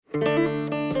Welcome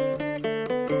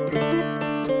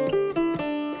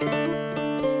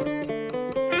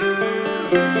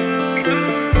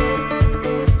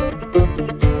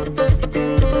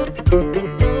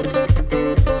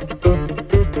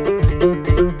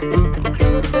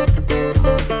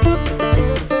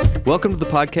to the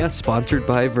podcast sponsored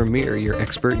by Vermeer, your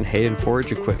expert in hay and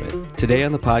forage equipment. Today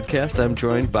on the podcast, I'm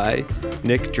joined by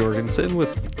Nick Jorgensen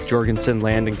with Jorgensen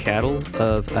Land and Cattle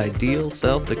of Ideal,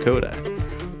 South Dakota.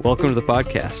 Welcome to the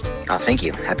podcast. Oh, thank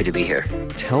you. Happy to be here.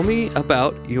 Tell me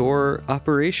about your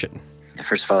operation.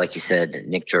 First of all, like you said,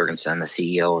 Nick Jorgensen, I'm the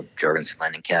CEO of Jorgensen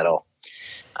Land and Cattle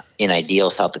in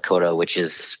Ideal, South Dakota, which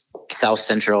is south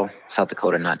central South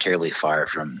Dakota, not terribly far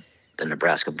from the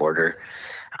Nebraska border.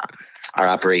 Our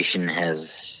operation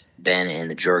has been in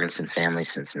the Jorgensen family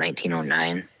since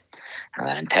 1909.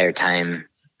 That entire time,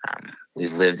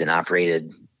 we've lived and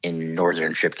operated in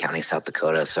northern Tripp County, South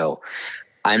Dakota. So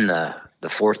I'm the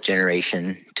fourth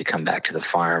generation to come back to the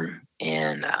farm,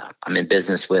 and I'm in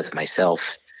business with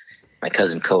myself, my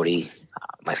cousin Cody,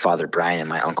 my father Brian, and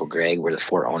my uncle Greg. We're the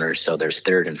four owners. So there's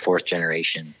third and fourth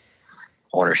generation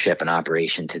ownership and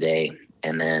operation today.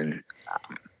 And then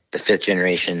the fifth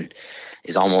generation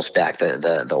is almost back.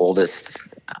 The oldest,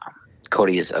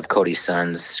 Cody's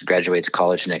sons, graduates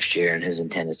college next year, and his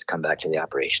intent is to come back to the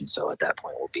operation. So at that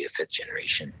point, we'll be a fifth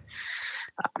generation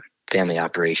family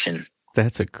operation.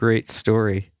 That's a great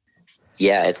story.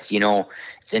 Yeah, it's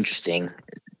interesting.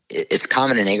 It's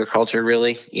common in agriculture,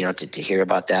 really, to hear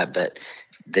about that. But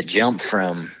the jump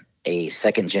from a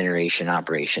second generation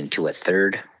operation to a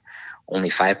third, only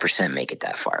 5% make it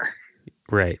that far.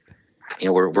 Right.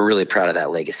 We're really proud of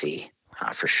that legacy.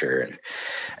 For sure. And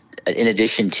in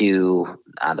addition to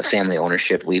the family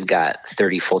ownership, we've got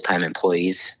 30 full-time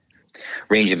employees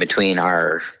ranging between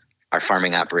our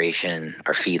farming operation,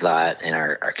 our feedlot, and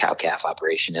our cow-calf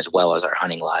operation, as well as our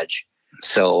hunting lodge.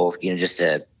 So, just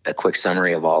a quick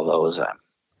summary of all those.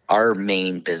 Our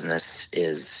main business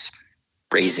is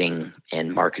raising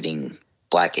and marketing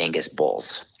Black Angus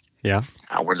bulls. Yeah.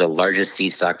 We're the largest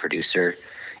seed stock producer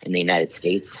in the United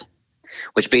States,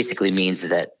 which basically means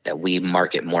that we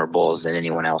market more bulls than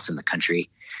anyone else in the country.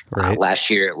 Right. Last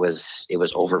year it was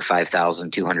over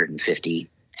 5,250,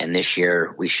 and this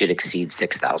year we should exceed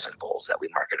 6,000 bulls that we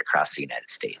market across the United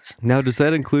States. Now, does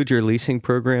that include your leasing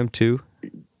program too?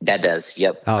 That does,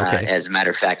 yep. Oh, okay. As a matter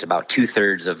of fact, about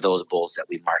 2/3 of those bulls that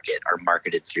we market are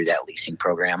marketed through that leasing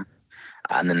program,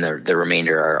 and then the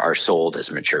remainder are sold as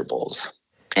mature bulls.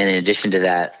 And in addition to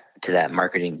that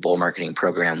bull marketing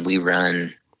program, we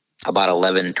run about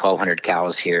 1,200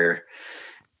 cows here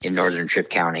in northern Tripp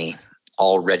County,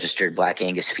 all registered Black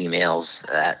Angus females.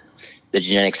 That the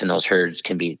genetics in those herds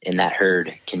can be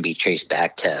traced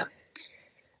back to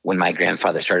when my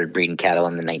grandfather started breeding cattle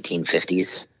in the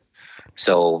 1950s.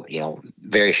 So,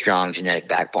 very strong genetic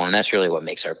backbone. And that's really what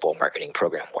makes our bull marketing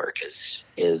program work is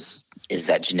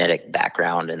that genetic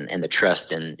background and the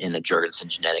trust in the Jorgensen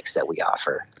genetics that we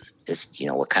offer is,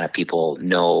 what kind of people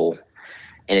know.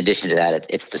 In addition to that,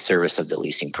 it's the service of the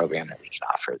leasing program that we can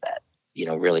offer that,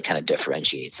 really kind of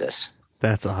differentiates us.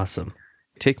 That's awesome.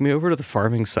 Take me over to the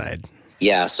farming side.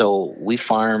 Yeah, so we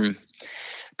farm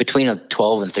between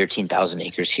 12 and 13,000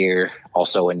 acres here,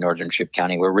 also in northern Tripp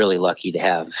County. We're really lucky to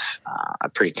have a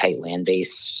pretty tight land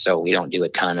base, so we don't do a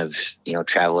ton of,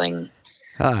 traveling.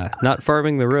 Not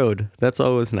farming the road. That's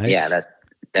always nice. Yeah,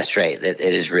 that's right. It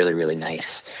is really, really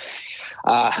nice.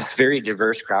 Very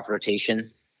diverse crop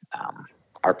rotation.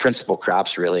 Our principal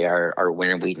crops really are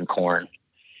winter wheat and corn,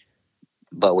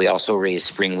 but we also raise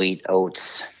spring wheat,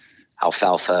 oats,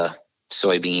 alfalfa,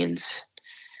 soybeans,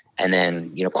 and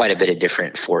then, quite a bit of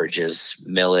different forages,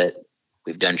 millet.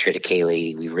 We've done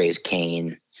triticale. We've raised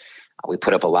cane. We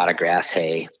put up a lot of grass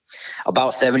hay.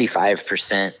 About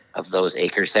 75% of those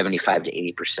acres, 75 to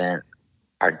 80%,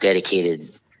 are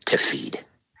dedicated to feed.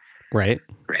 Right.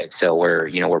 So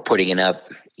we're putting it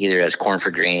up either as corn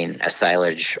for grain, as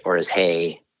silage, or as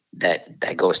hay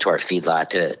that goes to our feedlot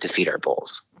to feed our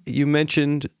bulls. You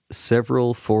mentioned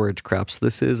several forage crops.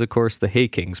 This is, of course, the Hay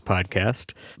Kings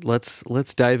podcast.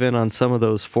 Let's dive in on some of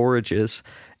those forages.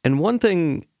 And one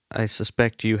thing I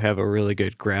suspect you have a really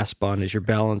good grasp on is your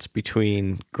balance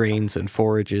between grains and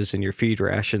forages in your feed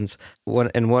rations. What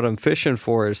I'm fishing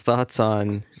for is thoughts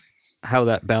on how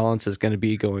that balance is going to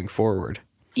be going forward.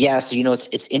 Yeah, so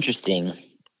it's interesting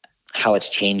how it's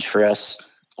changed for us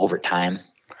over time.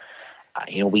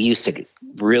 We used to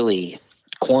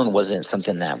corn wasn't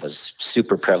something that was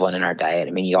super prevalent in our diet.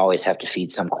 I mean, you always have to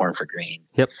feed some corn for grain.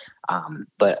 Yep.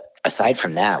 But aside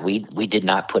from that, we did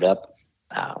not put up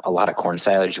a lot of corn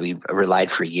silage. We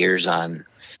relied for years on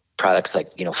products like,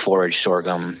 forage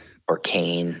sorghum or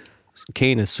cane.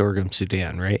 Cane is sorghum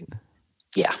Sudan, right?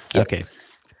 Yeah. Yep. Okay.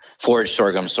 Forage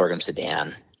sorghum, sorghum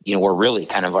Sudan. We're really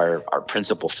kind of our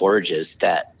principal forages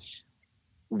that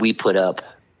we put up,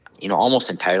 almost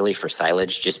entirely for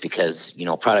silage, just because,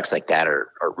 products like that are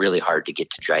really hard to get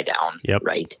to dry down. Yep.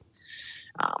 Right.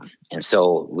 And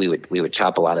so we would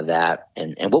chop a lot of that.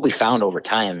 And what we found over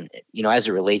time, as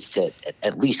it relates to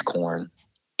at least corn,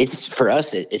 it's for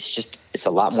us, it's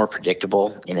a lot more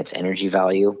predictable in its energy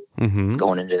value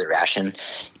going into the ration.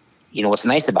 What's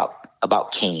nice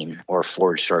about cane or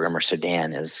forage sorghum or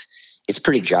Sudan is it's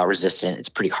pretty drought resistant. It's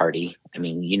pretty hardy. I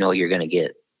mean, you're going to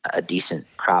get a decent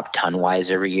crop ton wise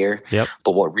every year. Yep.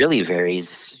 But what really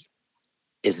varies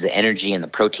is the energy and the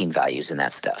protein values in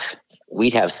that stuff.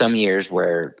 We'd have some years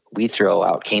where we throw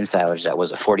out cane silage that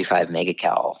was a 45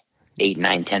 megacal, 8,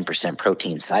 9, 10%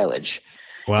 protein silage.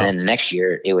 Wow. And then the next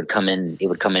year it would come into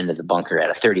the bunker at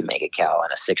a 30 megacal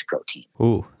and a 6 protein.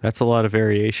 Ooh, that's a lot of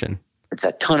variation. It's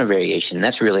a ton of variation. And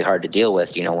that's really hard to deal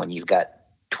with, when you've got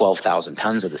 12,000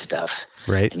 tons of the stuff.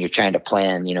 Right. And you're trying to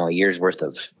plan, a year's worth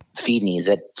of feed needs.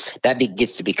 That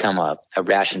gets to become a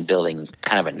ration building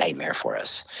kind of a nightmare for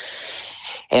us.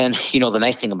 And, the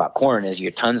nice thing about corn is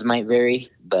your tons might vary,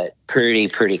 but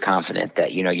pretty confident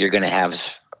that, you're going to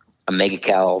have a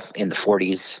megacal in the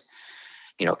 40s,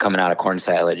 coming out of corn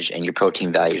silage, and your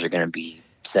protein values are going to be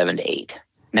 7 to 8.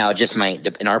 Now, it just might,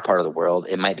 in our part of the world,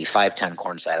 it might be 5-ton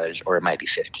corn silage or it might be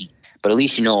 15. But at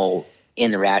least,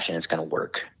 in the ration, it's going to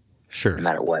work. Sure. No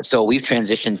matter what. So we've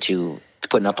transitioned to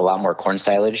putting up a lot more corn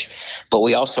silage, but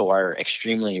we also are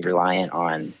extremely reliant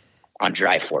on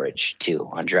dry forage too,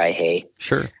 on dry hay.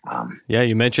 Sure. Yeah,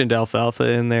 you mentioned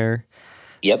alfalfa in there.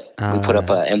 Yep. We put up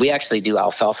and we actually do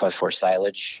alfalfa for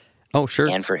silage. Oh, sure.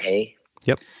 And for hay.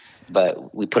 Yep.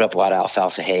 But we put up a lot of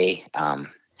alfalfa hay.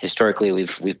 Historically,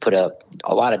 we've put up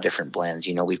a lot of different blends.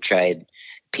 We've tried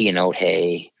pea and oat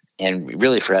hay, and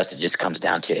really for us, it just comes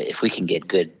down to if we can get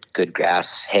good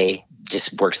grass hay,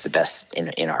 just works the best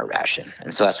in our ration.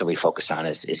 And so that's what we focus on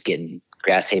is getting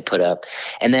grass hay put up.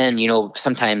 And then,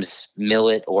 sometimes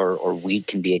millet or wheat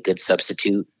can be a good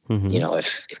substitute,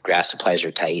 if grass supplies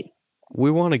are tight. We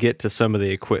want to get to some of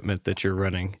the equipment that you're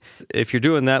running. If you're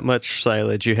doing that much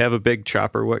silage, you have a big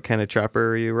chopper. What kind of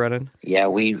chopper are you running? Yeah,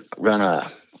 we run a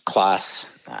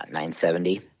Claas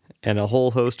 970. And a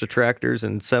whole host of tractors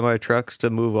and semi-trucks to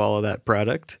move all of that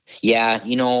product? Yeah,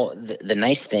 the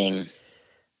nice thing,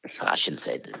 I shouldn't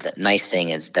say the nice thing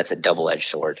is that's a double-edged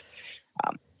sword.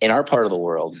 In our part of the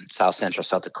world, South Central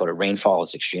South Dakota, rainfall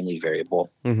is extremely variable.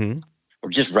 Mm-hmm. We're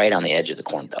just right on the edge of the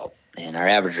Corn Belt. And our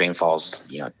average rainfall is,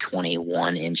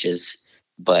 21 inches.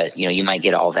 But, you might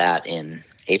get all that in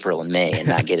April and May and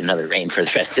not get another rain for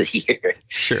the rest of the year.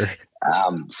 Sure.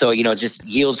 So, just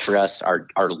yields for us are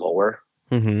lower.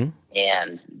 Mm-hmm.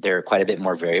 And they're quite a bit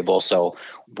more variable. So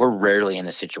we're rarely in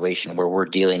a situation where we're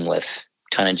dealing with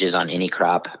tonnages on any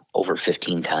crop over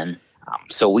 15 ton.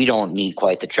 So we don't need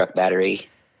quite the truck battery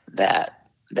that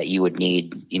you would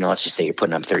need. Let's just say you're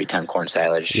putting up 30-ton corn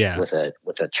silage with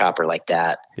a chopper like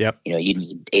that. Yep. You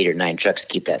need 8 or 9 trucks to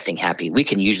keep that thing happy. We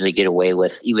can usually get away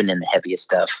with, even in the heaviest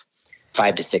stuff,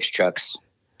 5 to 6 trucks.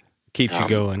 Keeps you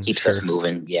going. Keeps us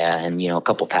moving. Yeah. And, a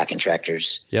couple packing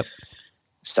tractors. Yep.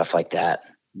 Stuff like that.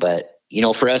 But,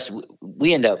 for us,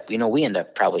 we end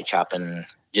up probably chopping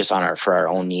just for our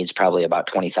own needs, probably about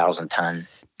 20,000 ton.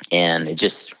 And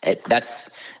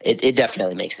it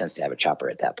definitely makes sense to have a chopper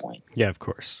at that point. Yeah, of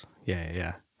course.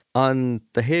 Yeah. On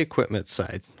the hay equipment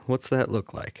side, what's that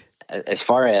look like? As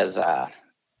far as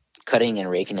cutting and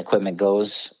raking equipment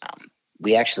goes,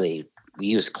 we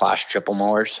use Claas triple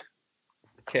mowers.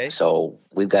 Okay. So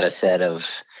we've got a set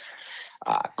of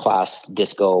Claas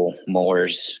disco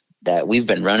mowers that we've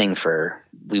been running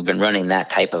that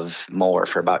type of mower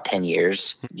for about 10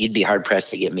 years. You'd be hard pressed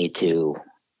to get me to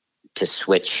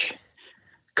switch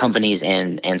companies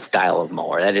and style of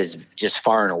mower. That is just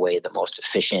far and away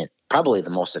probably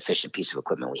the most efficient piece of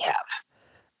equipment we have,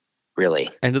 really.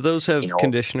 And do those have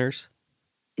conditioners?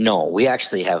 No, we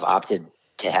actually have opted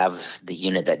to have the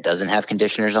unit that doesn't have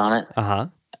conditioners on it. Uh-huh.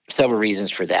 Several reasons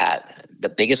for that. The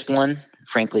biggest one,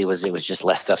 frankly, was it was just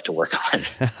less stuff to work on.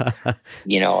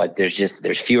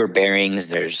 There's fewer bearings,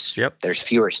 there's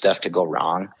fewer stuff to go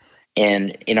wrong.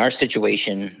 And in our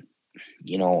situation,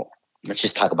 let's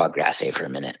just talk about grass hay for a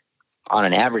minute. On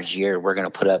an average year, we're going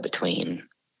to put up between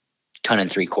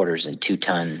 1.75 tons and 2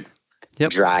 ton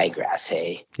dry grass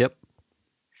hay. Yep.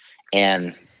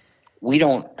 And we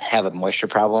don't have a moisture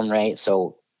problem, right?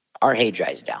 So our hay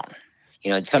dries down.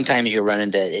 Sometimes you run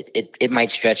into it might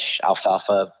stretch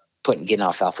alfalfa, getting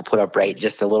alfalfa put up right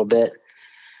just a little bit.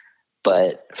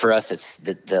 But for us, it's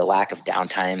the lack of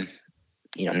downtime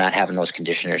not having those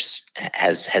conditioners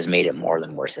has made it more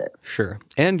than worth it. Sure.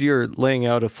 And you're laying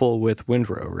out a full width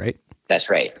windrow, right? That's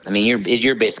right. I mean,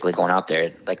 you're basically going out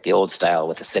there like the old style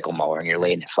with a sickle mower, and you're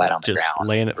laying it flat on the Just ground.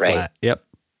 laying it right? flat. Yep.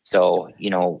 So,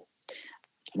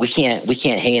 we can't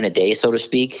hay in a day, so to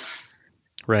speak.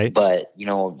 Right. But,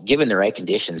 given the right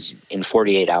conditions, in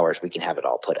 48 hours, we can have it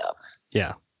all put up.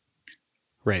 Yeah.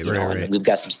 Right. And we've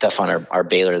got some stuff on our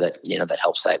baler that, that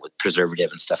helps that with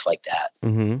preservative and stuff like that.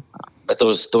 Mm-hmm. But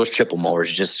those triple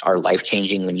mowers just are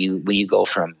life-changing when you go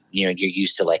from, you're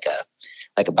used to like a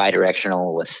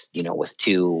bidirectional with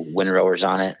two windrowers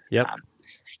on it. Yep.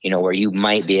 Where you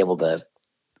might be able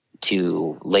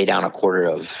to lay down a quarter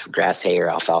of grass hay or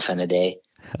alfalfa in a day.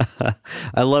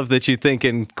 I love that you think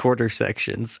in quarter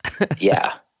sections.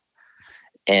 Yeah.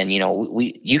 And,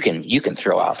 you can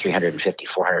throw out 350,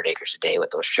 400 acres a day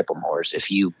with those triple mowers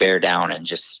if you bear down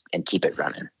and keep it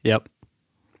running. Yep.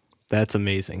 That's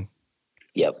amazing.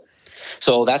 Yep.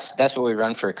 So that's what we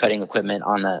run for cutting equipment.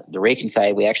 On the raking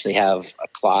side, we actually have a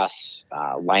Kloss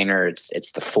liner.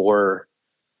 It's the four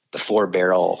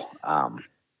barrel,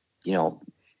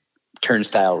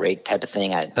 turnstile rake type of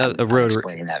thing. I'm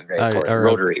explaining that very important.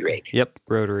 Rotary rake. Yep.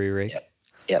 Rotary rake.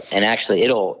 Yep. And actually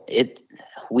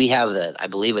we have I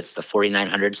believe it's the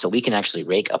 4900. So we can actually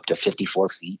rake up to 54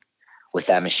 feet with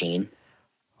that machine.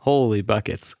 Holy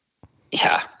buckets.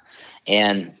 Yeah.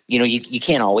 And, you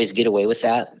can't always get away with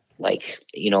that. Like,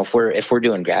 if we're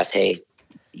doing grass hay,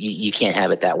 you can't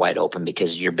have it that wide open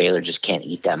because your baler just can't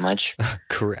eat that much.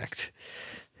 Correct.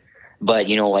 But,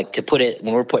 like to put it,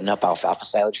 when we're putting up alfalfa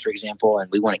silage, for example,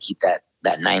 and we want to keep that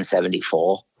 970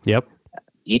 full. Yep.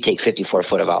 You take 54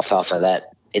 foot of alfalfa,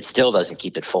 that it still doesn't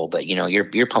keep it full, but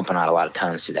you're pumping out a lot of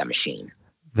tons through that machine.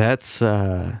 That's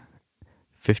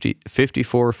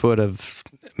 54 foot of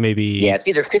maybe. Yeah, it's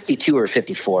either 52 or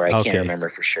 54. I can't remember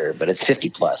for sure, but it's 50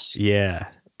 plus. Yeah.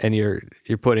 And you're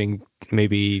putting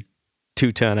maybe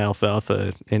 2-ton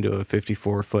alfalfa into a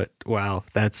 54 foot. Wow.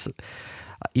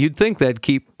 You'd think that'd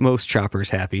keep most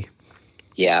choppers happy.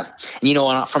 Yeah.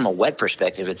 And from a wet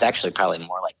perspective, it's actually probably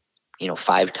more like,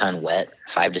 5-ton wet,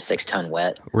 5 to 6 ton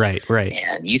wet. Right.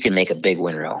 And you can make a big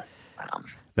windrow.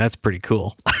 That's pretty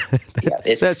cool.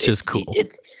 That's just cool.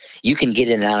 You can get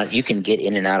in and out. You can get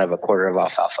in and out of a quarter of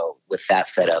alfalfa with that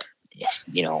setup.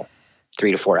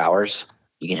 3 to 4 hours.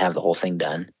 You can have the whole thing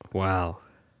done. Wow.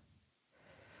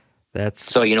 That's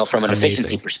so from an amazing.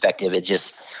 Efficiency perspective, it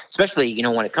just, especially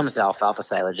when it comes to alfalfa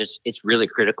silage, it's really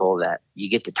critical that you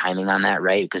get the timing on that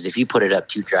right, because if you put it up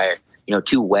too dry,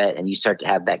 too wet, and you start to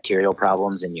have bacterial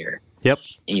problems in your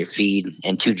feed,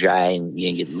 and too dry, and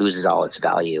it loses all its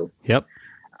value. Yep.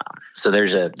 So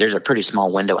there's a pretty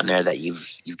small window in there that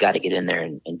you've got to get in there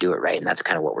and do it right, and that's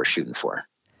kind of what we're shooting for.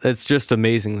 It's just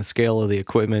amazing, the scale of the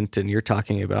equipment, and you're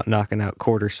talking about knocking out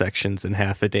quarter sections in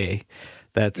half a day.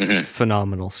 That's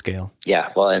phenomenal scale. Yeah,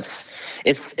 well,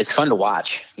 it's fun to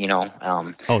watch.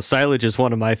 Silage is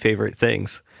one of my favorite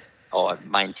things. Oh,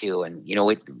 mine too. And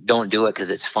we don't do it because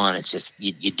it's fun. It's just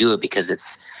you do it because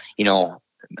it's a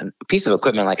piece of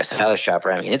equipment like a silage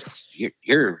chopper. I mean,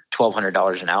 you're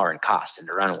 $1,200 an hour in cost and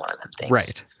to run one of them things.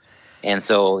 Right. And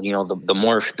so,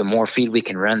 the more feed we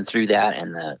can run through that,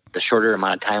 and the shorter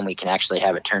amount of time we can actually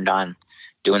have it turned on,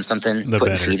 doing something,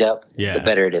 putting feed up, the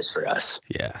better it is for us.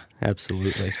 Yeah,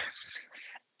 absolutely.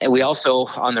 And we also,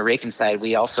 on the raking side,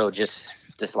 we also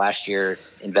just this last year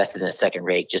invested in a second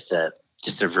rake, just a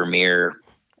Vermeer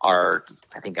R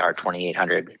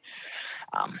 2800.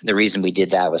 The reason we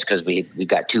did that was because we've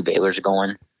got 2 balers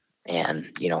going, and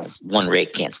one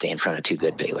rake can't stay in front of 2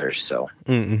 good balers. So.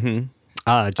 Mm-hmm.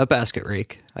 A basket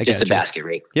rake. Just a basket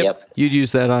rake. Yep. You'd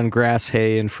use that on grass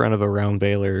hay in front of a round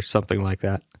baler or something like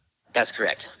that. That's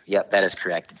correct. Yep, that is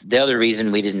correct. The other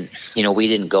reason we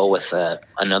didn't go with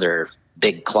another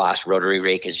big Kloss rotary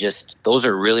rake is just those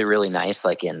are really, really nice,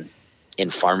 like in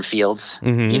farm fields.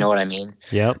 Mm-hmm. You know what I mean?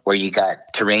 Yep. Where you got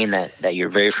terrain that you're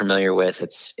very familiar with.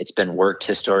 It's been worked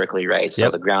historically, right?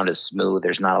 So the ground is smooth.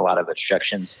 There's not a lot of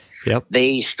obstructions. Yep.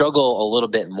 They struggle a little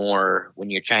bit more when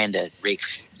you're trying to rake,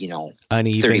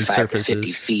 uneven 35 surfaces. to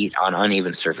 50 feet on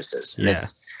uneven surfaces. And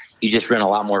you just run a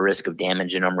lot more risk of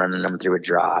damage in them, running them through a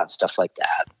draw and stuff like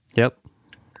that. Yep.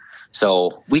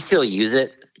 So we still use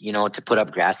it, to put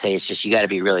up grass hay. It's just you got to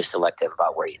be really selective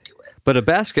about where you do it. But a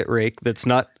basket rake that's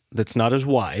not as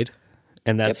wide,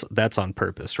 and that's on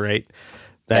purpose, right?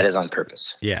 That is on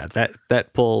purpose. Yeah,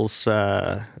 that pulls.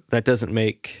 That doesn't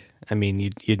make. I mean,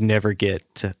 you'd never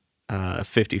get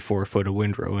 54 foot of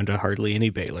windrow into hardly any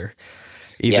baler.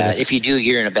 Even if you do,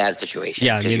 you're in a bad situation.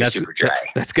 Yeah, I mean that's super dry.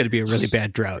 That's going to be a really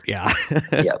bad drought. Yeah.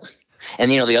 Yep.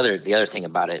 And the other thing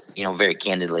about it, very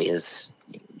candidly, is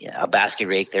a basket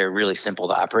rake. They're really simple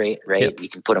to operate, right? Yep. You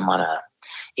can put them on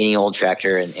any old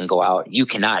tractor and go out. You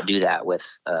cannot do that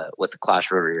with a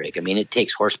Claas rotary rake. I mean, it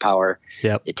takes horsepower.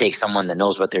 Yep. It takes someone that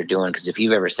knows what they're doing. Because if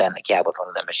you've ever sat in the cab with one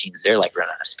of them machines, they're like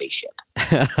running a spaceship.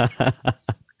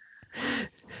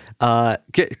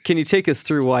 Can you take us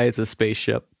through why it's a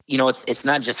spaceship? It's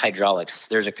not just hydraulics.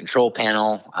 There's a control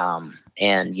panel,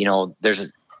 and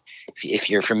if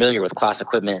you're familiar with Claas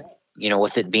equipment,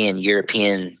 with it being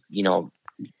European,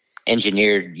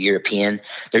 engineered European,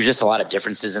 there's just a lot of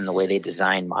differences in the way they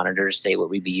design monitors, say what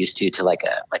we'd be used to like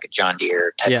a John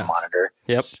Deere type of monitor.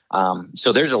 Yep.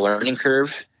 So there's a learning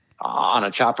curve on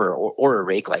a chopper or a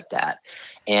rake like that.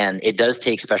 And it does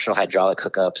take special hydraulic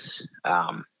hookups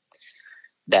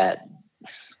that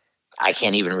I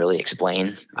can't even really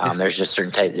explain. There's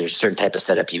certain type of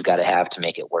setup you've got to have to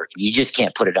make it work. You just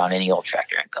can't put it on any old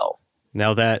tractor and go.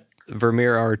 Now that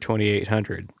Vermeer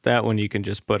R2800, that one you can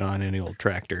just put on any old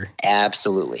tractor.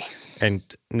 Absolutely. And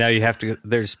now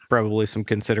there's probably some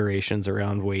considerations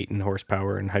around weight and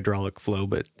horsepower and hydraulic flow,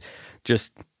 but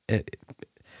just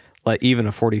like even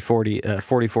a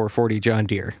 4440 John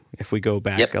Deere, if we go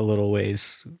back a little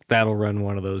ways, that'll run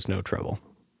one of those no trouble.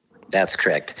 That's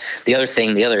correct. The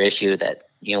other issue that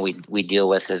we deal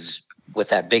with is with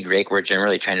that big rake, we're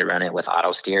generally trying to run it with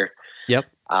auto steer. Yep.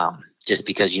 Just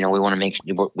because we want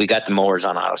to we got the mowers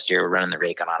on auto steer, we're running the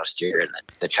rake on auto steer, and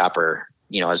the chopper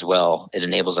as well. It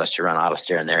enables us to run auto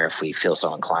steer in there if we feel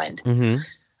so inclined. Mm-hmm.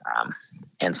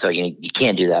 And so you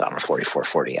can't do that on a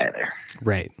 4440 either.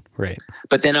 Right.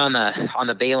 But then on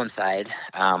the Baler side,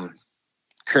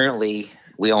 currently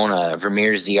we own a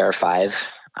Vermeer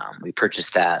ZR5. We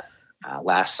purchased that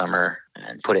last summer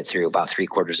and put it through about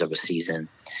 3/4 of a season.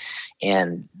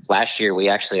 And last year we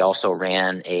actually also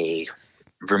ran a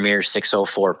Vermeer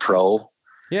 604 Pro.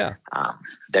 Yeah.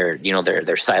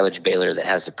 Their silage baler that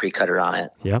has the pre-cutter on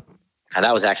it. Yep. And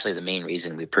that was actually the main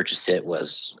reason we purchased it,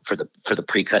 was for the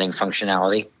pre-cutting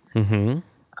functionality. Mm-hmm.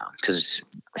 Because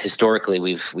historically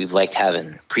we've liked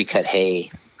having pre-cut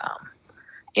hay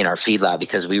in our feedlot,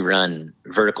 because we run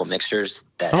vertical mixers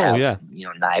that have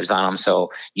knives on them,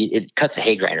 so it cuts a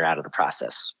hay grinder out of the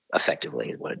process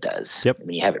effectively. What it does,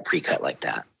 when you have it pre-cut like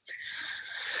that.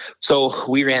 So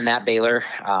we ran that baler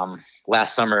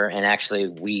last summer, and actually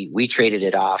we traded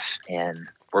it off, and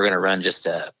we're going to run just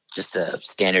a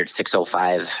standard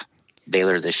 605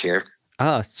 baler this year.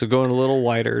 So going a little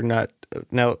wider.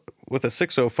 Now with a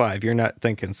 605, you're not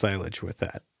thinking silage with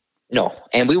that. No,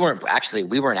 and we weren't actually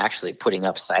putting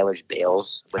up silage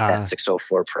bales with that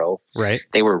 604 Pro. Right.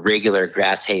 They were regular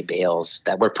grass hay bales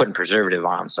that we're putting preservative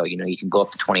on, so you can go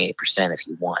up to 28% if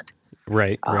you want.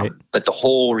 Right. But the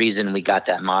whole reason we got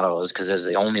that model is because it's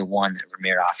the only one that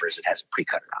Vermeer offers that has a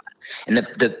pre-cutter on it. And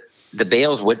the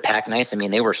bales would pack nice. I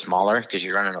mean, they were smaller because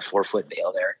you're running a 4-foot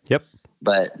bale there. Yep.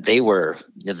 But they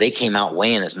came out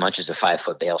weighing as much as a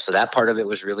 5-foot bale, so that part of it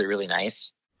was really, really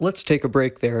nice. Let's take a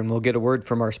break there, and we'll get a word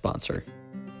from our sponsor.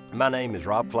 My name is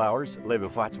Rob Flowers, live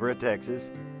in Whitesboro, Texas.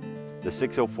 The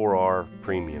 604R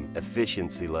Premium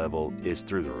efficiency level is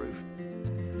through the roof.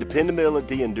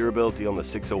 Dependability and durability on the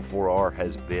 604R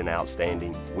has been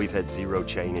outstanding. We've had zero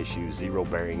chain issues, zero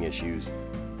bearing issues.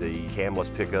 The camless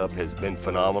pickup has been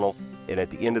phenomenal. And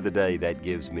at the end of the day, that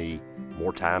gives me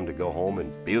more time to go home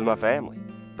and be with my family,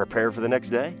 prepare for the next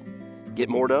day, get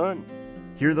more done.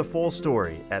 Hear the full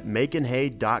story at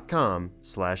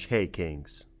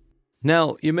makinhay.com/haykings.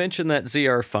 Now, you mentioned that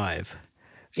ZR5.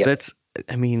 Yep.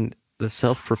 The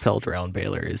self-propelled round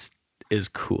baler is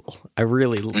cool. I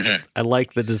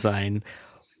like the design.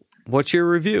 What's your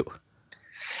review?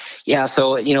 Yeah,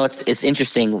 so it's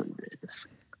interesting.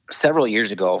 Several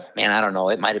years ago, man, I don't know,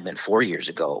 it might have been 4 years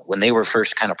ago, when they were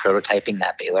first kind of prototyping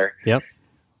that baler. Yep.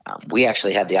 We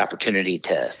actually had the opportunity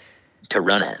to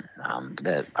run it.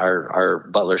 Our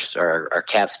Butler, our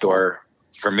cat store,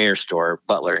 Vermeer store,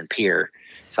 Butler and Pierre,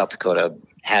 South Dakota,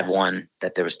 had one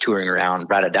that there was touring around,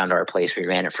 brought it down to our place. We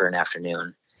ran it for an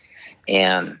afternoon.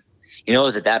 And, it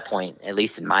was at that point, at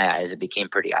least in my eyes, it became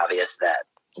pretty obvious that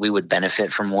we would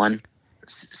benefit from one.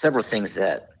 Several things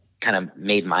that kind of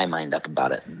made my mind up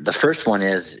about it. The first one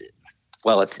is,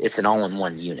 it's an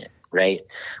all-in-one unit, right?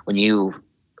 When you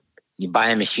buy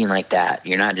a machine like that,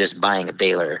 you're not just buying a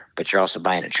baler, but you're also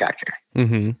buying a tractor.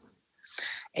 Mm-hmm.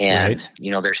 And,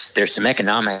 there's some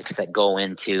economics that go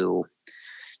into,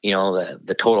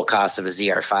 the total cost of a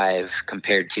ZR5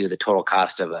 compared to the total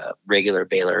cost of a regular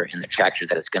baler and the tractor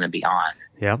that it's going to be on.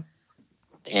 Yeah.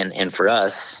 And for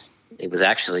us, it was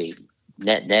actually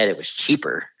net, it was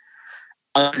cheaper.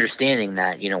 Understanding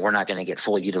that, we're not going to get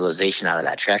full utilization out of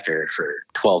that tractor for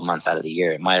 12 months out of the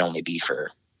year. It might only be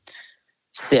for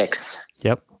 6.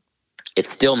 Yep. it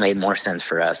still made more sense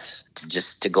for us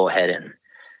to go ahead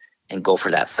and go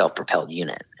for that self-propelled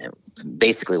unit. And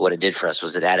basically what it did for us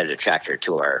was it added a tractor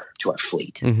to our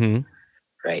fleet, Mm-hmm.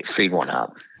 right? Freed one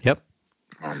up. Yep.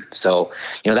 So,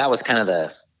 that was kind of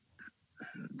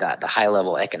the high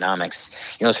level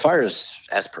economics, as far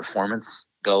as performance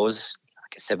goes.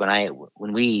 Like I said,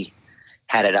 when we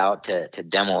had it out to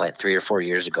demo it 3 or 4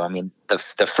 years ago, I mean, the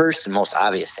first and most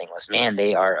obvious thing was, man,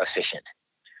 they are efficient,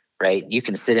 right? You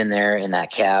can sit in there in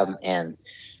that cab and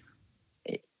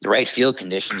the right field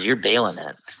conditions, you're bailing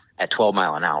it at 12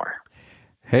 mile an hour.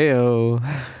 Hey-o.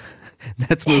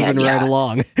 That's moving right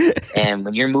along. And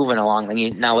when you're moving along,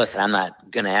 now listen, I'm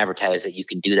not going to advertise that you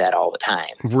can do that all the time.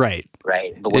 Right.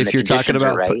 Right. But when if you're talking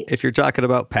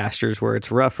about pastures where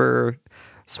it's rougher,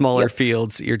 smaller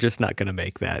fields, you're just not going to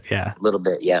make that. Yeah. A little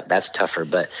bit. Yeah. That's tougher.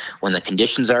 But when the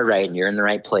conditions are right and you're in the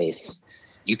right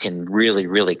place, you can really,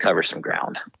 really cover some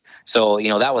ground. So,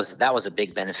 that was a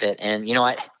big benefit. And,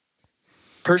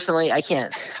 personally, I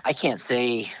can't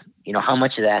say, how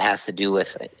much of that has to do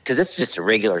with, because it's just a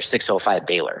regular 605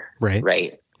 Baler,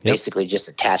 right? Yep. Basically just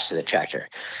attached to the tractor.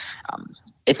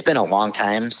 It's been a long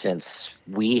time since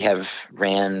we have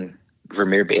ran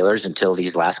Vermeer balers until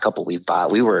these last couple we've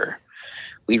bought. We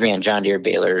ran John Deere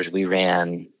balers. We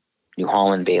ran New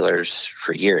Holland balers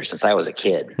for years since I was a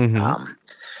kid. Mm-hmm.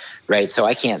 Right. So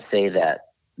I can't say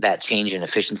that change in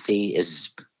efficiency is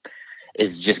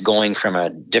just going from a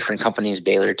different company's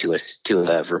baler to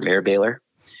a Vermeer baler,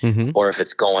 mm-hmm. or if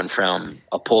it's going from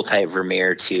a pull type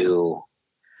Vermeer to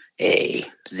a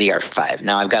ZR5.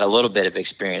 Now I've got a little bit of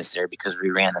experience there because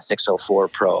we ran the 604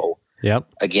 Pro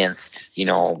against, the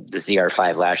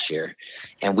ZR5 last year.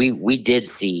 And we did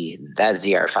see that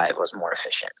ZR5 was more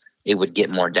efficient. It would get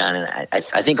more done. And I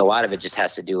think a lot of it just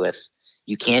has to do with,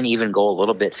 you can even go a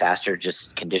little bit faster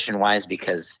just condition wise,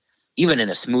 because even in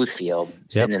a smooth field,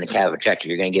 sitting in the cab of a tractor,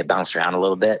 you're going to get bounced around a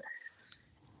little bit.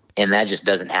 And that just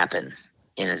doesn't happen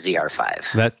in a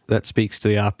ZR5. That speaks to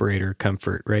the operator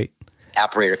comfort, right?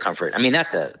 Operator comfort. I mean,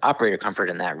 that's a operator comfort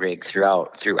in that rig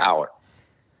throughout.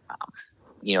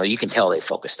 You can tell they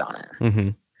focused on it. Mm-hmm.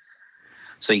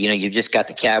 So, you just got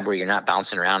the cab where you're not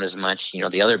bouncing around as much.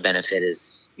 The other benefit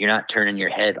is you're not turning your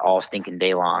head all stinking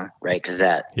day long, right? Because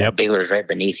that baler is right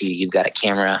beneath you. You've got a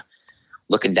camera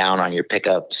looking down on your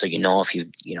pickup. So, if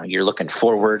you're looking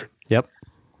forward. Yep.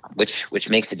 Which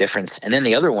makes a difference. And then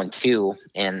the other one too,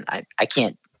 and I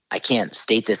can't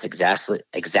state this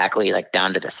exactly like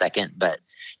down to the second, but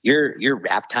your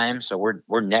wrap time. So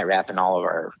we're net wrapping all of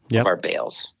our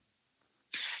bales.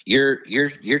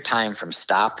 Your time from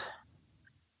stop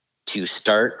to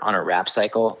start on a wrap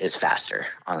cycle is faster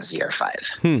on a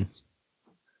ZR5. And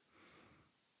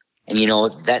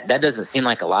that doesn't seem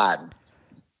like a lot,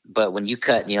 but when you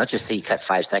cut, let's just say you cut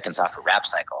 5 seconds off a wrap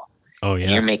cycle. Oh yeah.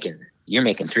 And you're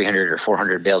making 300 or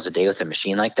 400 bales a day with a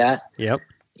machine like that. Yep.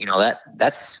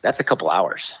 That's a couple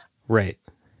hours. Right.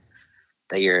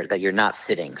 That you're not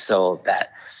sitting. So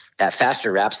that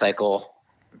faster wrap cycle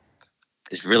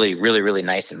is really, really, really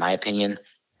nice in my opinion.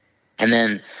 And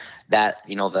then that,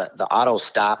 the auto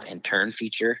stop and turn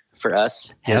feature for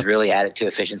us has really added to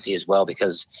efficiency as well,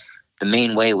 because the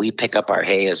main way we pick up our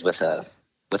hay is with a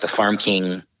Farm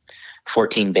King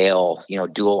 14 bale,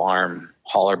 dual arm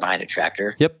hauler behind a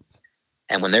tractor. Yep.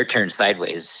 And when they're turned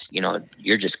sideways,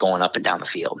 you're just going up and down the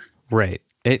field. Right.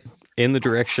 In the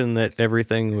direction that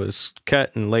everything was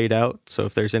cut and laid out. So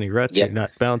if there's any ruts, you're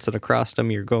not bouncing across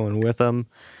them, you're going with them.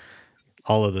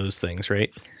 All of those things,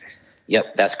 right?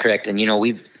 Yep, that's correct. And,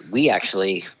 we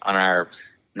actually, on our,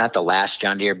 not the last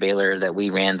John Deere baler that we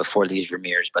ran before these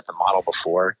Vermeers, but the model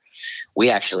before, we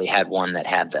actually had one that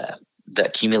had the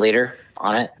accumulator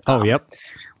on it. Oh, yep.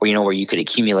 Where you could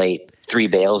accumulate 3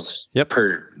 bales Yep.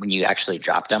 when you actually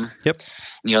dropped them. Yep.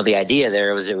 The idea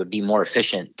there was it would be more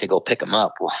efficient to go pick them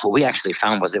up. Well, what we actually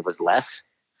found was it was less.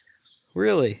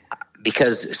 Really?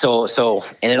 Because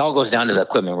and it all goes down to the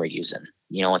equipment we're using.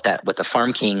 With the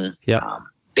Farm King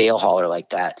bale hauler like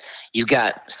that, you've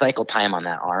got cycle time on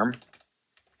that arm.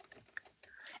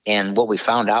 And what we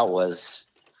found out was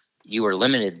you were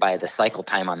limited by the cycle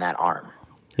time on that arm.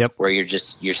 Yep. Where you're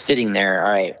sitting there.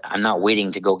 All right, I'm not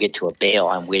waiting to go get to a bale.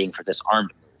 I'm waiting for this arm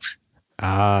to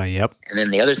move. Yep. And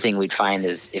then the other thing we'd find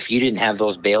is if you didn't have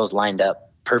those bales lined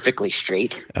up perfectly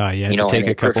straight, to take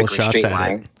a couple of shots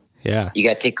at it. Yeah. You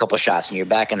got to take a couple of shots and you're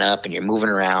backing up and you're moving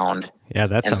around. Yeah,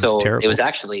 that sounds terrible. It was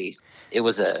actually, it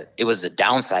was a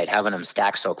downside having them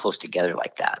stacked so close together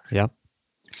like that. Yep.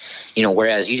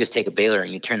 Whereas you just take a baler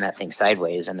and you turn that thing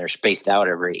sideways and they're spaced out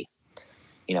every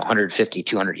 150,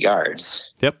 200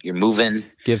 yards. Yep. You're moving.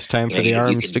 Gives time for the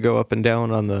arms to go up and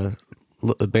down on the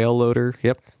bale loader.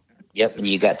 Yep. Yep, and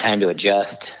you got time to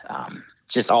adjust.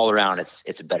 Just all around,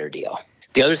 it's a better deal.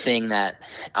 The other thing that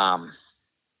I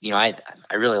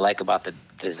really like about the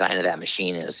design of that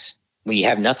machine is when you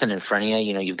have nothing in front of you.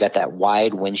 You know, you've got that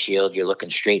wide windshield. You're looking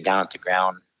straight down at the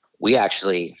ground. We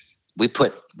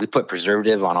put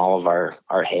preservative on all of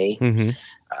our hay,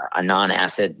 a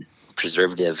non-acid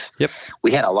preservative. Yep.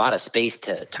 We had a lot of space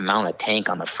to mount a tank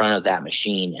on the front of that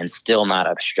machine and still not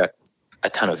obstruct a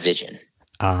ton of vision.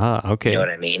 Okay. You know what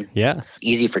I mean? Yeah.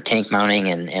 Easy for tank mounting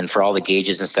and for all the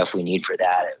gauges and stuff we need for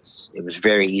that. It was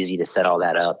very easy to set all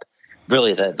that up.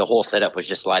 Really, the whole setup was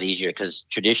just a lot easier because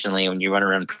traditionally when you run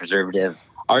around preservative,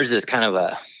 ours is kind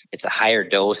of it's a higher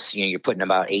dose. You know, you're putting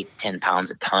about 8-10 pounds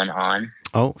a ton on.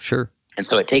 Oh, sure. And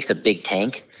so it takes a big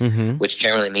tank, which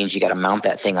generally means you got to mount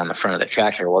that thing on the front of the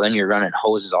tractor. Well, then you're running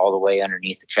hoses all the way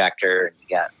underneath the tractor, and you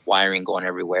got wiring going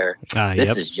everywhere.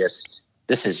 This is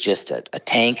just a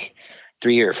tank,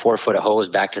 3 or 4 foot of hose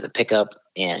back to the pickup,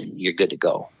 and you're good to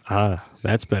go.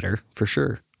 That's better for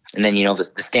sure. And then, the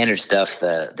standard stuff,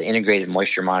 the integrated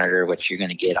moisture monitor, which you're going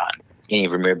to get on any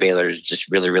Vermeer baler, is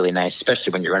just really, really nice,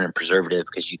 especially when you're running preservative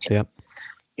because you can,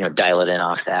 dial it in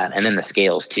off that. And then the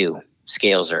scales too.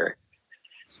 Scales are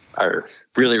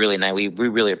really, really nice. We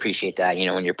really appreciate that. You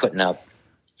know, when you're putting up,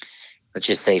 let's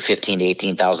just say 15 to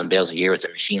 18,000 bales a year with a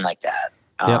machine like that.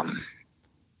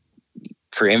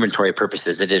 For inventory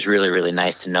purposes, it is really, really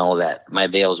nice to know that my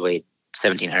bales weigh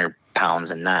 1,700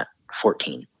 pounds and not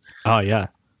 14. Oh yeah.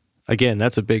 Again,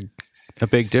 that's a big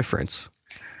difference.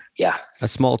 Yeah. A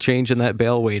small change in that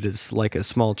bale weight is like a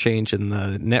small change in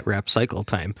the net wrap cycle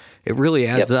time. It really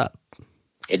adds up.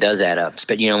 It does add up.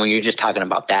 But, when you're just talking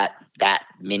about that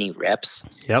many reps,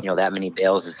 that many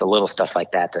bales, it's the little stuff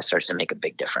like that starts to make a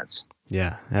big difference.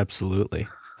 Yeah, absolutely.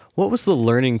 What was the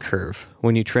learning curve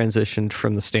when you transitioned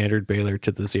from the standard baler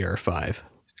to the ZR5?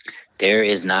 There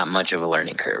is not much of a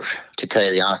learning curve, to tell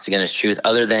you the honest to goodness truth,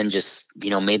 other than just,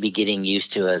 maybe getting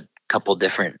used to a couple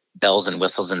different bells and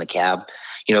whistles in the cab,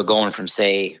 going from,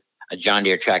 say, a John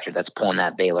Deere tractor that's pulling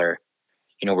that baler.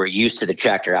 We're used to the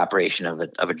tractor operation of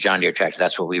a John Deere tractor.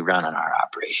 That's what we run on our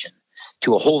operation,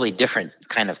 to a wholly different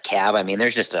kind of cab. I mean,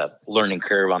 there's just a learning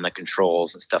curve on the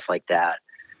controls and stuff like that.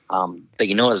 But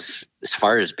as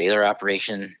far as baler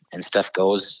operation and stuff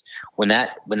goes, when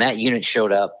that unit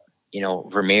showed up,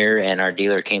 Vermeer and our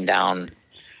dealer came down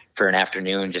for an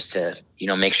afternoon just to,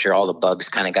 make sure all the bugs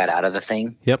kind of got out of the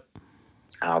thing. Yep.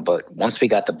 But once we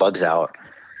got the bugs out,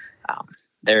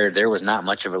 there was not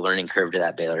much of a learning curve to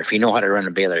that baler. If you know how to run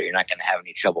a baler, you're not going to have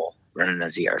any trouble running a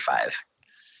ZR5.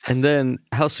 And then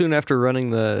how soon after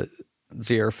running the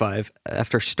ZR5,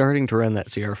 after starting to run that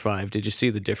ZR5, did you see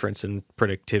the difference in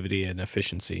productivity and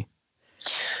efficiency?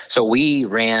 So we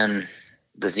ran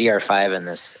the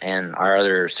ZR5 and our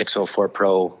other 604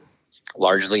 Pro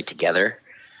largely together.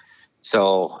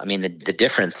 So, I mean, the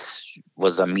difference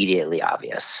was immediately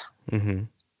obvious.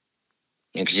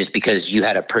 Just because you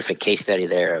had a perfect case study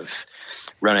there of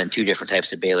running 2 different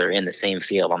types of baler in the same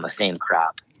field on the same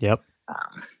crop. Yep.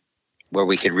 Where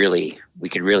we could really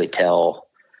tell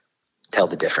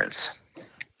the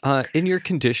difference. In your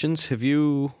conditions, have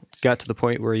you got to the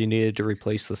point where you needed to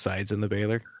replace the sides in the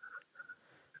baler?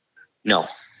 No.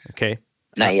 Okay.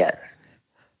 Not yet.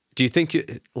 Do you think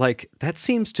that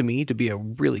seems to me to be a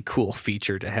really cool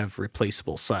feature to have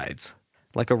replaceable sides?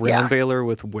 Like a round baler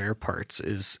with wear parts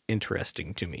is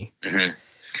interesting to me.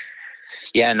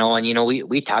 Yeah, no, and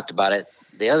we talked about it.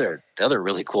 The other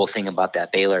really cool thing about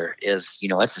that baler is,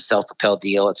 it's a self-propelled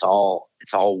deal. It's all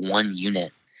one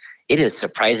unit. It is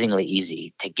surprisingly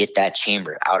easy to get that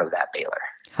chamber out of that baler.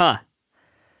 Huh.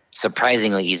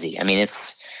 Surprisingly easy. I mean,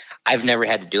 I've never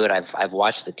had to do it. I've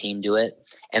watched the team do it.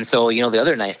 And so, the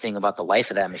other nice thing about the life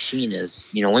of that machine is,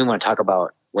 we want to talk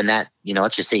about when that,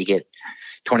 let's just say you get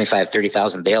 25,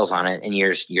 30,000 bales on it and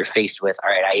you're faced with, all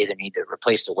right, I either need to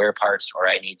replace the wear parts or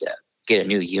I need to get a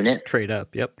new unit. Trade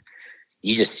up. Yep.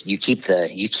 You keep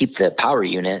the power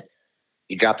unit,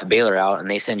 you drop the baler out and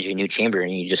they send you a new chamber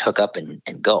and you just hook up and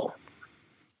go.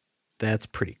 That's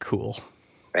pretty cool.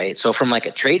 Right. So from like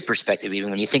a trade perspective, even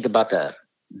when you think about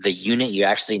the unit you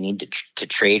actually need to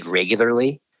trade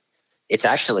regularly, it's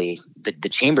actually the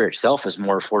chamber itself is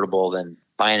more affordable than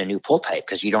buying a new pull type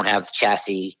because you don't have the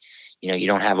chassis, you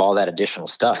don't have all that additional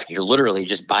stuff. You're literally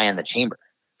just buying the chamber.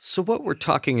 So what we're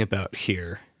talking about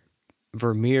here,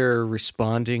 Vermeer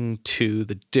responding to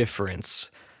the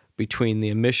difference between the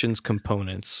emissions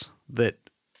components that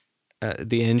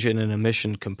the engine and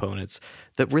emission components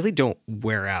that really don't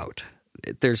wear out.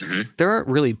 There aren't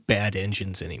really bad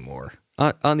engines anymore.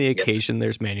 On the occasion,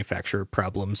 there's manufacturer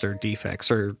problems or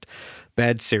defects or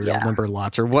bad serial number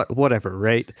lots or whatever,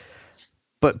 right?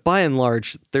 But by and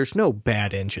large, there's no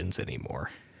bad engines anymore.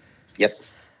 Yep.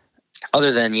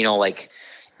 Other than, like,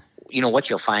 what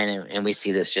you'll find, and we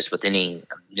see this just with any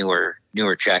newer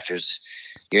tractors,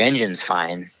 your engine's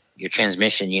fine, your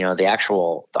transmission,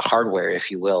 the hardware, if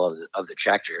you will, of the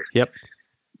tractor. Yep.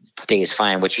 Stays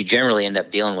fine. What you generally end up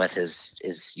dealing with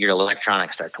is your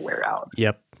electronics start to wear out.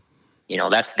 Yep.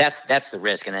 That's the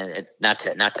risk. And then not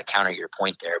to counter your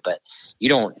point there, but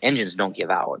engines don't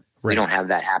give out. Right. We don't have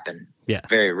that happen. Yeah.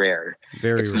 Very rare.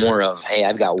 It's rare. More of, hey,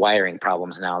 I've got wiring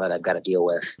problems now that I've got to deal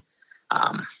with.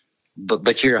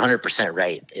 But you're 100%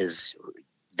 right. Is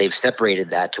they've separated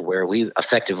that to where we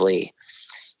effectively,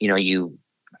 you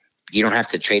don't have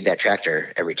to trade that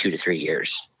tractor every 2 to 3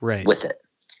 years. Right. With it.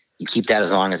 You keep that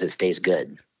as long as it stays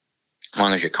good, as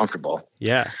long as you're comfortable.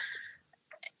 Yeah.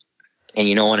 And,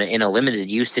 in a limited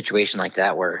use situation like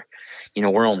that, where,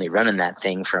 we're only running that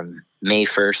thing from May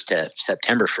 1st to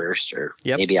September 1st, or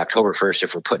maybe October 1st,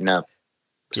 if we're putting up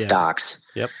stocks,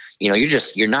 yep.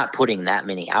 You're not putting that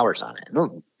many hours on it.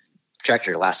 The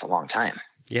tractor lasts a long time.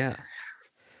 Yeah.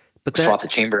 But swap the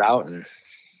chamber out, and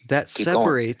that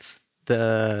separates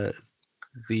going.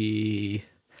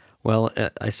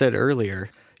 I said earlier,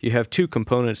 you have two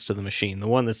components to the machine, the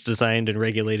one that's designed and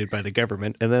regulated by the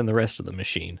government, and then the rest of the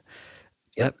machine.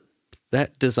 Yep.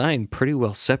 That design pretty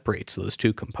well separates those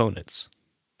two components.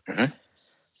 Mm-hmm.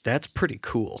 That's pretty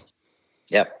cool.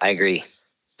 Yep, I agree.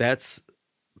 That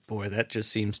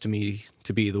just seems to me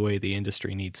to be the way the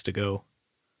industry needs to go.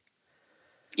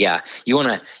 Yeah, you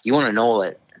want to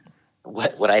know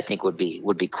what I think would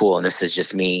be cool, and this is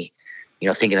just me,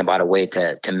 thinking about a way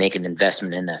to make an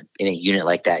investment in a unit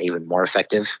like that even more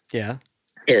effective. Yeah,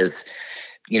 is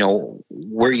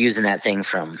we're using that thing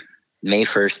from May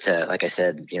 1st to, like I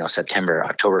said, September,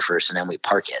 October 1st, and then we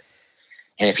park it.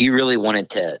 And if you really wanted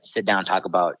to sit down and talk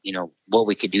about, what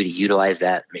we could do to utilize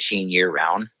that machine year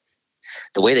round,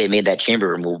 the way they made that chamber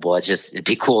removable, it'd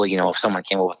be cool, if someone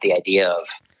came up with the idea of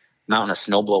mounting a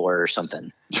snowblower or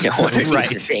something, right.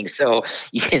 The thing. So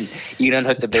you can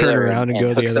unhook the baler, turn around and go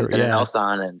hook the other, something else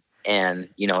on, and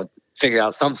figure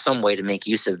out some way to make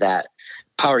use of that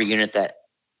power unit that,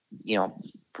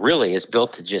 really is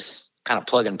built to just kind of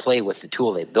plug and play with the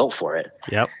tool they built for it.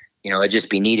 Yep. It'd just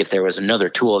be neat if there was another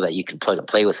tool that you could plug and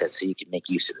play with it so you could make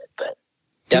use of it, but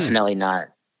definitely not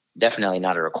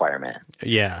a requirement.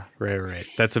 Yeah, right.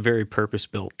 That's a very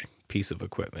purpose-built piece of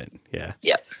equipment. Yeah.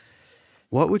 Yep.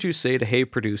 What would you say to hay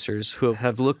producers who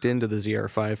have looked into the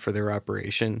ZR5 for their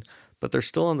operation, but they're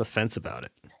still on the fence about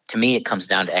it? To me, it comes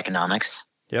down to economics.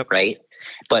 Yep. Right.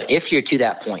 But if you're to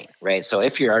that point, right? So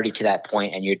if you're already to that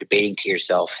point and you're debating to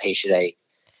yourself, hey, should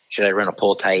I run a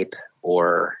pull type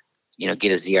or,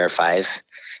 get a ZR5?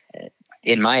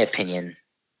 In my opinion,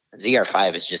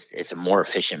 ZR5 it's a more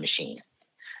efficient machine.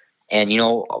 And,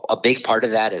 a big part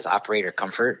of that is operator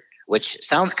comfort, which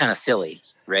sounds kind of silly,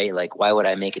 right? Like, why would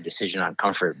I make a decision on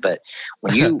comfort? But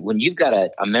when you've got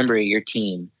a member of your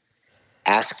team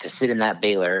asked to sit in that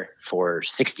baler for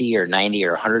 60 or 90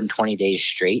 or 120 days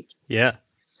straight. Yeah.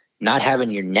 Not having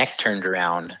your neck turned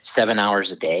around 7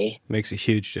 hours a day makes a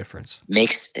huge difference.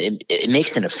 It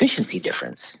makes an efficiency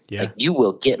difference. Yeah. Like, you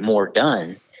will get more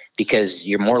done because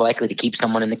you're more likely to keep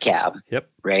someone in the cab. Yep.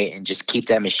 Right. And just keep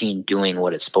that machine doing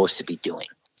what it's supposed to be doing.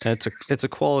 It's a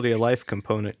quality of life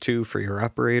component too for your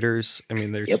operators. I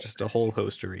mean, there's just a whole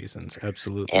host of reasons.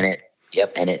 Absolutely. And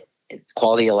it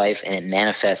quality of life, and it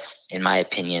manifests, in my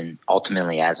opinion,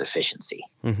 ultimately as efficiency.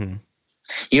 Mm-hmm.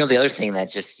 The other thing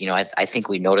that just, I think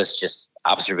we noticed just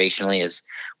observationally is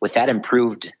with that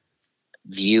improved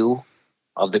view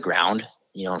of the ground,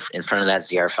 in front of that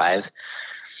ZR5,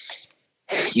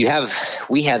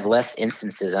 we had less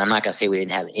instances, and I'm not going to say we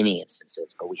didn't have any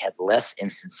instances, but we had less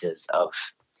instances of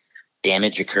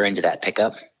damage occurring to that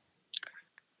pickup.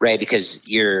 Right, because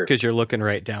you're looking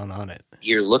right down on it.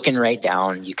 You're looking right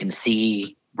down. You can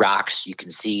see rocks. You can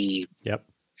see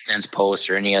fence posts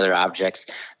or any other objects.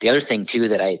 The other thing too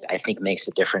that I think makes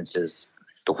a difference is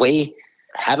the way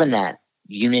having that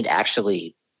unit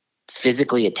actually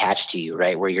physically attached to you,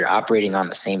 right, where you're operating on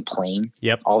the same plane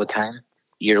all the time.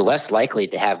 You're less likely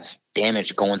to have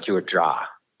damage going through a draw.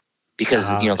 Because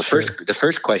the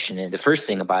first question and the first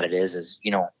thing about it is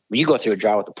when you go through a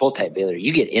draw with a pull type baler,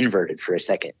 you get inverted for a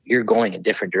second. You're going a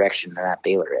different direction than that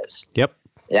baler is. Yep.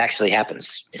 It actually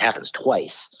happens. It happens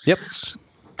twice. Yep.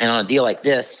 And on a deal like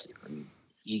this,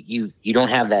 you don't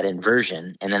have that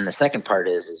inversion. And then the second part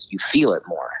is you feel it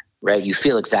more, right? You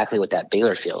feel exactly what that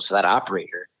baler feels. So that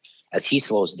operator, as he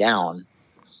slows down,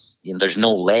 there's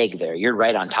no lag there. You're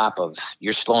right on top of.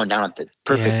 You're slowing down at the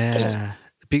perfect point.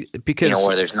 Because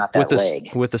where there's not that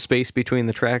lag. With the space between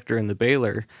the tractor and the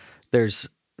baler, there's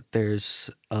there's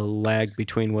a lag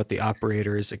between what the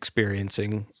operator is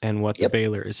experiencing and what the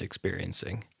baler is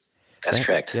experiencing. That's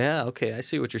correct. Yeah, okay, I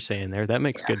see what you're saying there. That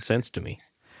makes good sense to me.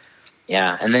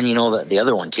 Yeah, and then the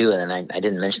other one too, and I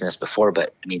didn't mention this before,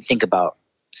 but I mean, think about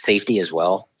safety as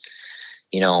well.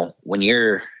 When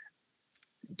you're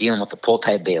dealing with a pull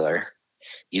type baler,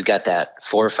 you've got that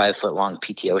 4 or 5 foot long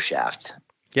PTO shaft.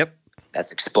 Yep.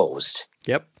 That's exposed.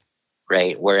 Yep.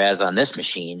 Right. Whereas on this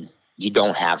machine, you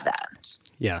don't have that.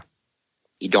 Yeah.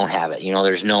 You don't have it.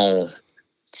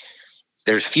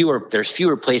 There's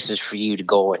fewer places for you to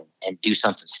go and do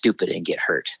something stupid and get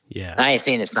hurt. Yeah. And I ain't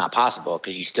saying it's not possible,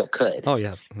 because you still could. Oh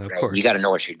yeah, of course. You got to know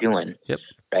what you're doing. Yep.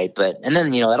 Right. And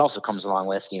then, that also comes along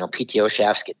with, PTO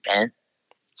shafts get bent.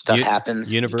 Stuff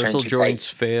happens. Universal joints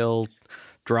fail.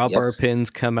 Drawbar pins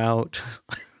come out.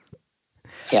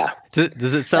 Yeah.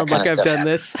 Does it sound like I've done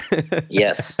this?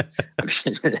 Yes.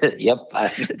 Yep.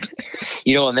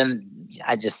 And then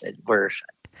I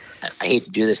hate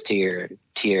to do this to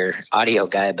your audio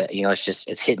guy, but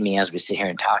it's hitting me as we sit here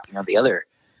and talk. The other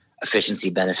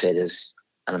efficiency benefit is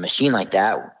on a machine like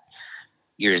that,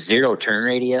 your 0 turn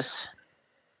radius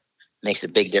makes a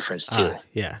big difference too.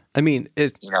 Yeah. I mean,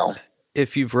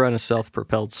 if you've run a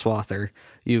self-propelled swather,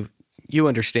 you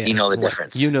understand. The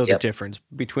difference. The difference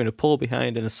between a pull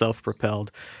behind and a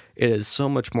self-propelled. It is so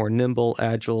much more nimble,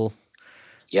 agile.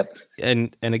 Yep.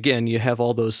 And again, you have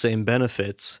all those same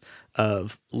benefits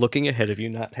of looking ahead of you,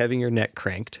 not having your neck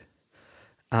cranked,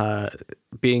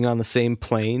 being on the same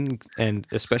plane, and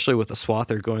especially with a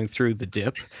swather going through the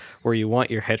dip where you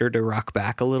want your header to rock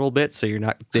back a little bit so you're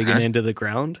not digging into the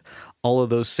ground. All of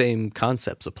those same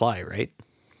concepts apply, right?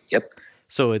 Yep.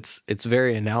 So it's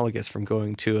very analogous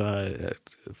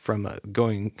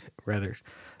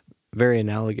very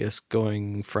analogous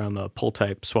going from a pull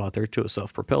type swather to a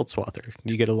self-propelled swather.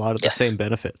 You get a lot of the same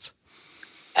benefits.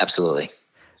 Absolutely.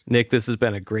 Nick, this has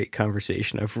been a great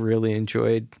conversation. I've really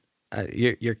enjoyed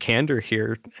your candor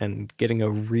here and getting a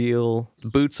real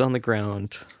boots on the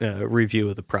ground review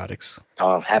of the products.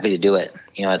 Oh, I'm happy to do it.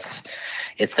 It's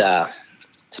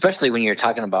especially when you're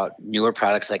talking about newer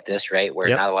products like this, right? Where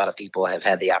not a lot of people have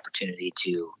had the opportunity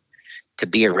to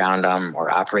be around them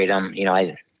or operate them.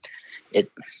 They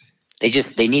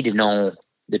need to know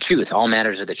the truth. All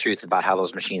matters are the truth about how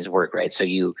those machines work, right? So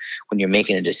when you're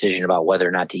making a decision about whether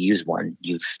or not to use one,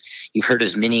 you've heard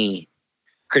as many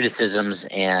criticisms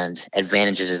and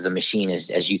advantages of the machine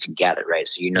as you can gather, right?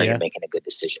 So you're making a good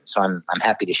decision. So I'm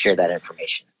happy to share that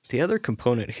information. The other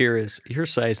component here is your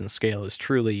size and scale is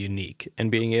truly unique,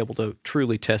 and being able to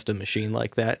truly test a machine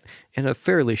like that in a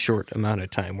fairly short amount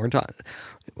of time.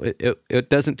 It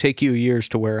doesn't take you years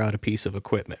to wear out a piece of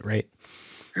equipment, right?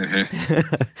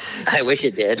 Mm-hmm. I wish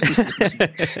it did.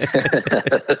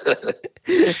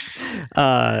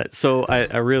 So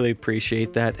I really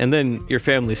appreciate that. And then your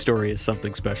family story is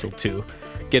something special too.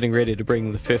 Getting ready to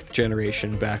bring the 5th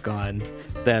generation back on.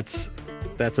 That's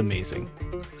amazing.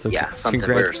 So something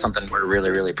we're really,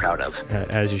 really proud of.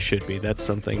 As you should be. That's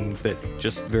something that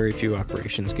just very few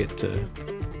operations get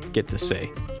to say.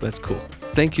 That's cool.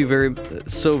 Thank you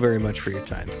so very much for your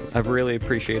time. I've really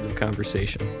appreciated the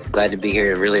conversation. Glad to be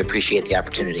here. Really appreciate the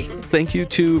opportunity. Thank you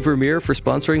to Vermeer for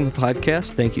sponsoring the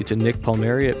podcast. Thank you to Nick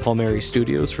Palmieri at Palmieri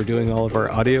Studios for doing all of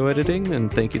our audio editing. And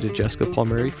thank you to Jessica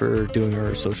Palmieri for doing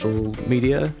our social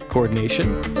media coordination.